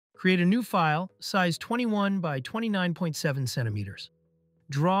Create a new file, size 21 by 29.7 centimeters.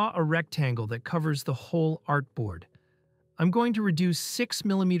 Draw a rectangle that covers the whole artboard. I'm going to reduce 6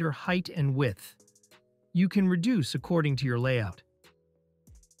 millimeter height and width. You can reduce according to your layout.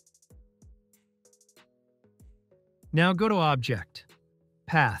 Now go to Object,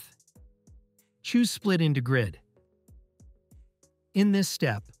 Path. Choose Split into Grid. In this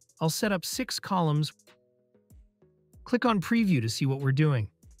step, I'll set up 6 columns. Click on Preview to see what we're doing.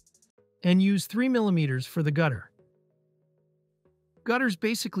 And use 3 millimeters for the gutter. Gutters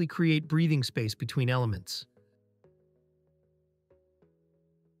basically create breathing space between elements.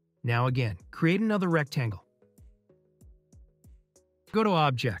 Now again, create another rectangle. Go to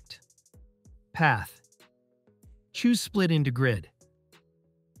Object, Path. Choose Split into Grid.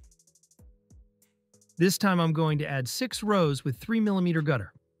 This time I'm going to add 6 rows with 3 millimeter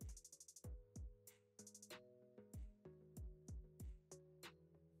gutter.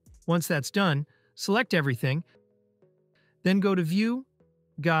 Once that's done, select everything, then go to View,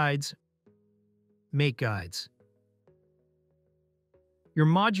 Guides, Make Guides. Your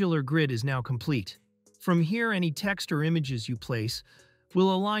modular grid is now complete. From here, any text or images you place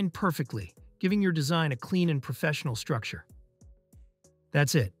will align perfectly, giving your design a clean and professional structure.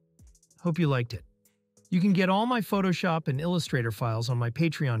 That's it. Hope you liked it. You can get all my Photoshop and Illustrator files on my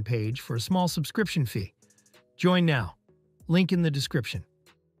Patreon page for a small subscription fee. Join now. Link in the description.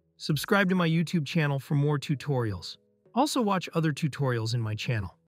 Subscribe to my YouTube channel for more tutorials. Also watch other tutorials in my channel.